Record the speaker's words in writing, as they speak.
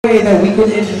way that we can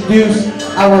introduce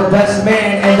our best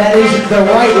man, and that is the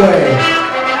right way.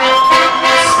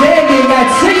 Standing at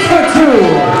 6'2",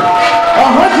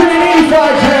 185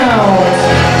 pounds,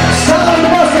 solid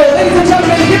muscle, ladies and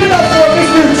gentlemen, give it up for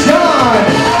Mr. John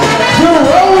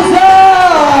DeRosa!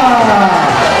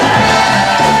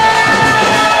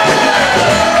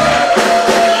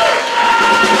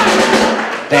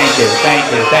 Thank you, thank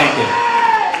you, thank you.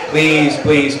 Please,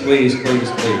 please, please,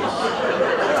 please, please.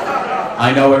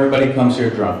 I know everybody comes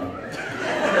here drunk.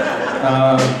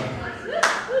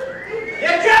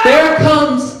 There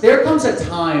comes a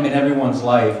time in everyone's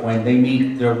life when they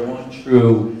meet their one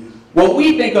true, what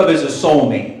we think of as a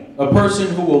soulmate, a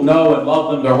person who will know and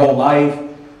love them their whole life,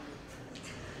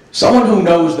 someone who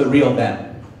knows the real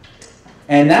them.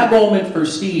 And that moment for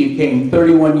Steve came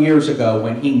 31 years ago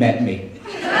when he met me.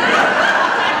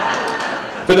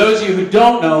 For those of you who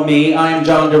don't know me, I am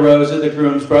John DeRosa, the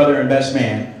groom's brother and best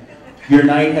man. Your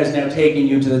night has now taken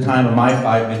you to the time of my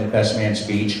 5-minute best man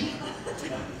speech.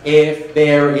 If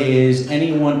there is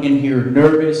anyone in here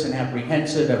nervous and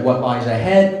apprehensive at what lies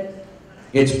ahead,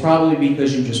 it's probably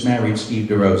because you just married Steve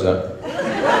DeRosa.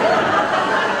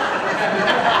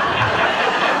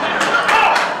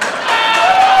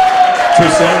 Too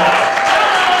soon?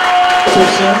 Too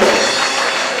soon?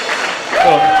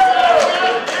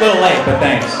 A little late, but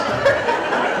thanks.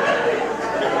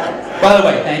 By the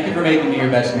way, thank you for making me your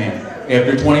best man.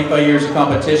 After 25 years of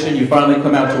competition, you finally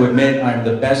come out to admit I'm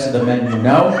the best of the men you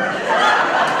know.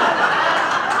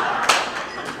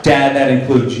 Dad, that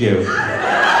includes you.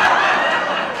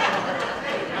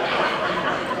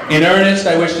 In earnest,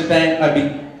 I wish to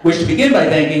begin by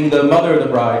thanking the mother of the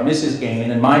bride, Mrs.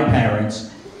 Gain, and my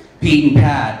parents, Pete and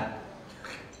Pat,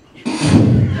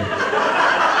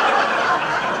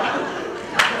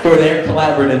 for their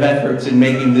collaborative efforts in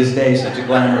making this day such a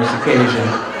glamorous occasion.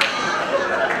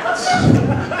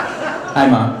 Hi,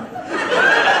 Mom.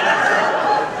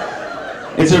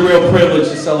 It's a real privilege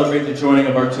to celebrate the joining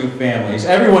of our two families.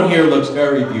 Everyone here looks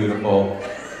very beautiful.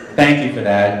 Thank you for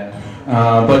that.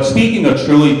 But speaking of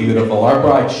truly beautiful, our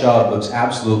bride, Shub, looks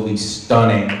absolutely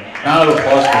stunning. Round of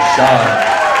applause for Shub.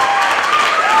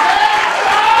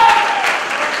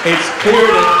 It's clear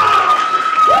to...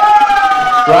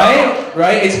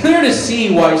 Right? It's clear to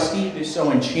see why Steve is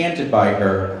so enchanted by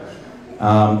her.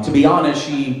 To be honest,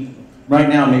 she right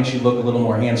now makes you look a little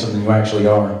more handsome than you actually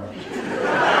are.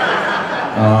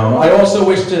 I also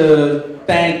wish to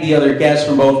thank the other guests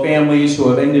from both families who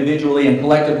have individually and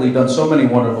collectively done so many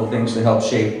wonderful things to help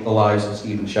shape the lives of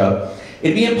Steve and Shub.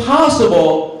 It'd be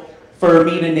impossible for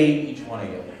me to name each one of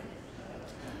you.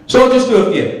 So I'll just do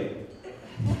a few.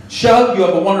 Shub, you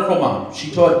have a wonderful mom.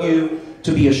 She taught you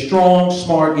to be a strong,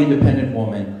 smart, independent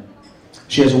woman.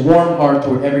 She has a warm heart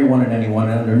toward everyone and anyone,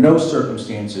 and under no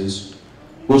circumstances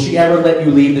will she ever let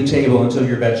you leave the table until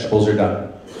your vegetables are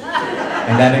done.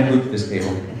 And that includes this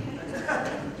table.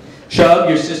 Shub,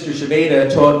 your sister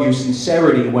Shaveda, taught you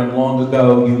sincerity when long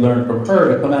ago you learned from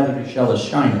her to come out of your shell as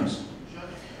shyness.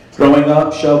 Growing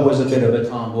up, Shub was a bit of a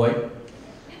tomboy,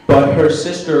 but her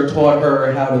sister taught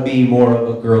her how to be more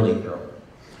of a girly girl,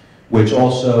 which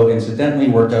also incidentally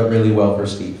worked out really well for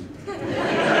Steve.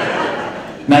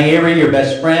 Nairi, your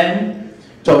best friend,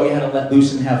 taught you how to let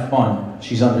loose and have fun.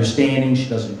 She's understanding, she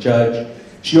doesn't judge.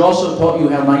 She also taught you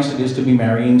how nice it is to be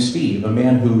marrying Steve, a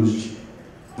man who's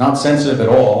not sensitive at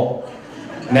all,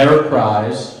 never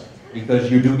cries, because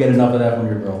you do get enough of that from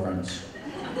your girlfriends.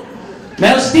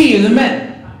 Now Steve, the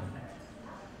men.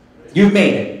 You've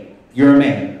made it. You're a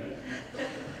man.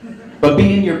 But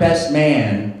being your best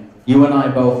man, you and I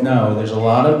both know there's a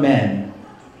lot of men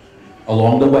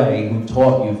along the way who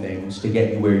taught you things to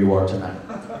get you where you are tonight.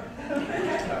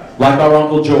 Like our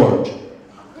Uncle George,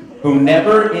 who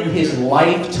never in his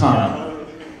lifetime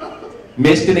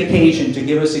missed an occasion to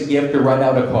give us a gift or write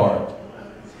out a card,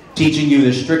 teaching you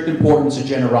the strict importance of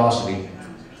generosity,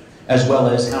 as well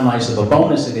as how nice of a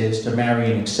bonus it is to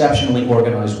marry an exceptionally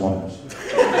organized woman.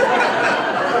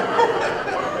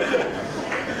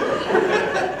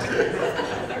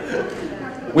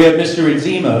 We have Mr.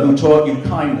 Adzima, who taught you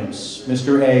kindness.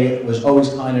 Mr. A was always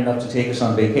kind enough to take us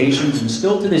on vacations, and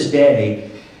still to this day,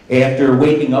 after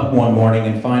waking up one morning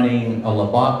and finding a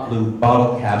Labatt Blue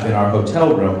bottle cap in our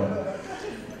hotel room,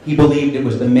 he believed it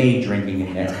was the maid drinking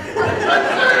in there.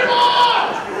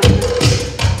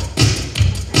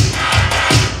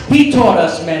 He taught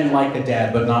us men like a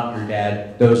dad, but not your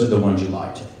dad. Those are the ones you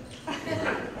lied to.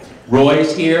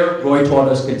 Roy's here. Roy taught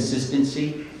us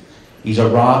consistency. He's a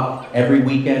rock every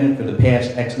weekend for the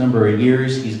past X number of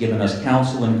years. He's given us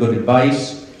counsel and good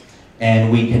advice.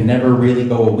 And we can never really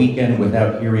go a weekend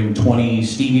without hearing 20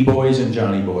 Stevie Boys and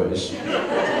Johnny Boys.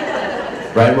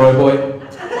 Right, Roy Boy?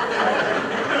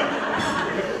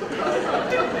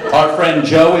 Our friend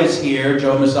Joe is here,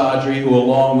 Joe Massagri, who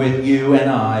along with you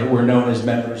and I were known as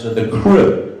members of the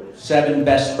crew. 7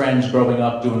 best friends growing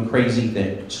up doing crazy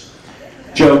things.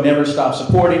 Joe never stopped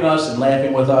supporting us and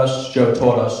laughing with us. Joe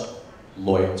taught us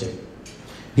loyalty.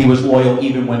 He was loyal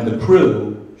even when the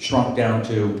crew shrunk down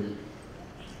to,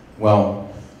 well,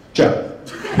 Joe.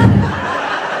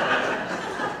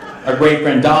 Our great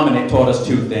friend Dominic taught us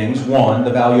 2 things. 1, the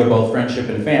value of both friendship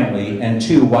and family, and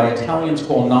 2, why Italians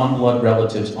call non-blood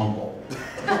relatives uncle.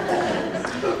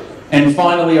 And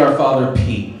finally, our father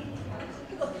Pete.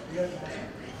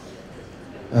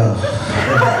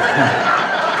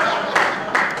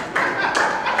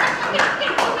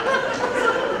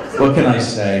 What can I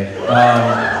say?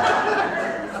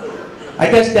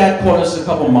 I guess Dad taught us a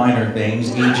couple minor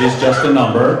things. Age is just a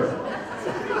number.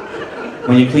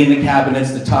 When you clean the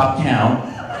cabinets, the top count.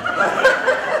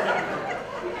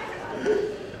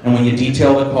 And when you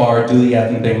detail the car, do the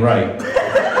effing thing right.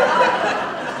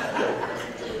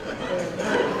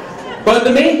 But the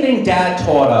main thing Dad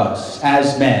taught us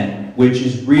as men, which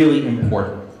is really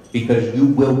important, because you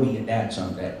will be a dad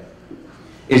someday,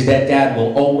 is that Dad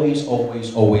will always,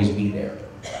 always, always be there.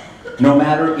 No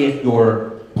matter if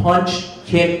you're punched,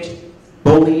 kicked,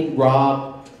 bullied,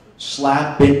 robbed,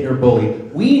 slapped, bitten, or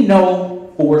bullied, we know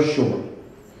for sure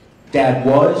Dad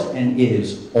was and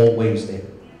is always there.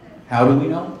 How do we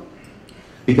know?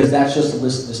 Because that's just a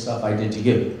list of the stuff I did to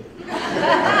you.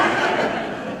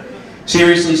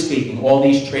 Seriously speaking, all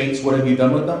these traits, what have you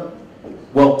done with them?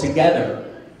 Well, together,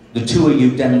 the 2 of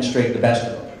you demonstrate the best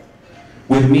of them.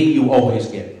 With me, you always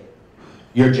give.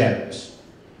 You're generous.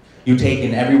 You take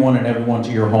in everyone and everyone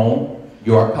to your home.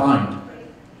 You are kind.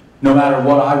 No matter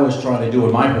what I was trying to do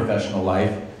in my professional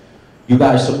life, you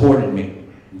guys supported me.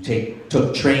 You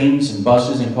took trains and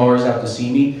buses and cars out to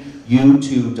see me. You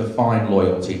 2 define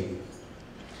loyalty.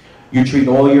 You treat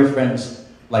all your friends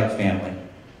like family,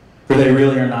 for they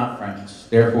really are not friends.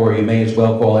 Therefore, you may as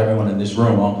well call everyone in this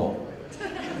room uncle.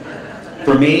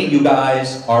 For me, you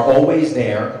guys are always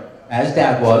there, as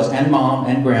Dad was, and Mom,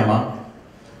 and Grandma.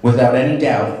 Without any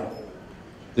doubt,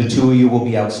 the 2 of you will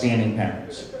be outstanding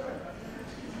parents.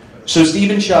 So Steve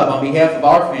and Shub, on behalf of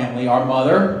our family, our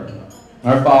mother,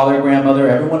 our father, grandmother,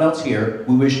 everyone else here,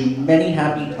 we wish you many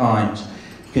happy times,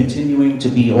 continuing to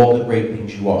be all the great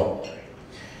things you are.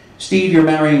 Steve, you're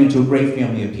marrying into a great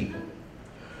family of people.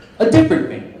 A different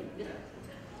family.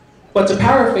 But to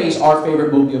paraphrase our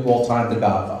favorite movie of all time, The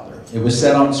Godfather, it was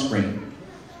said on screen,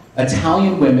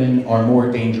 Italian women are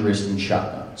more dangerous than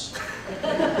shotguns.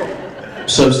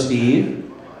 So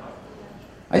Steve,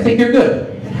 I think you're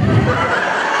good.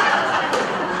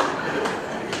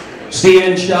 Steve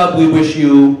and Shub, we wish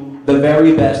you the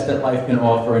very best that life can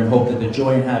offer and hope that the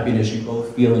joy and happiness you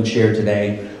both feel and share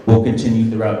today will continue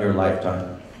throughout your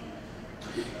lifetime.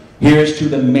 Here's to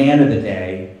the man of the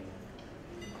day,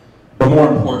 but more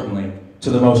importantly, to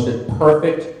the most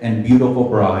perfect and beautiful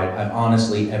bride I've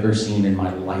honestly ever seen in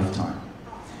my lifetime.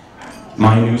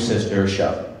 My new sister,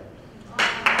 Shub.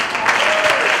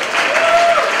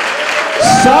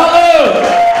 Salute!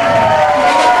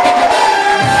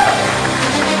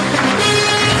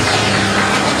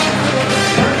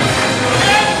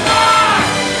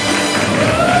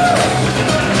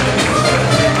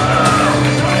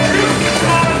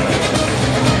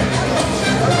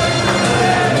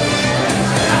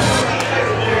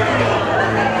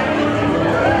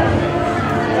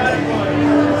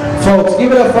 Folks,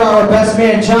 give it up for our best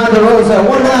man, John DeRosa,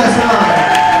 one last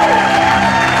time.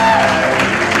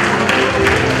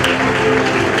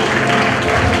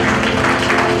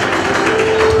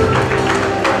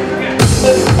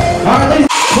 All right, ladies,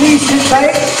 please sit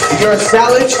tight. Your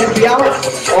salad should be out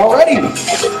already.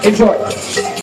 Enjoy.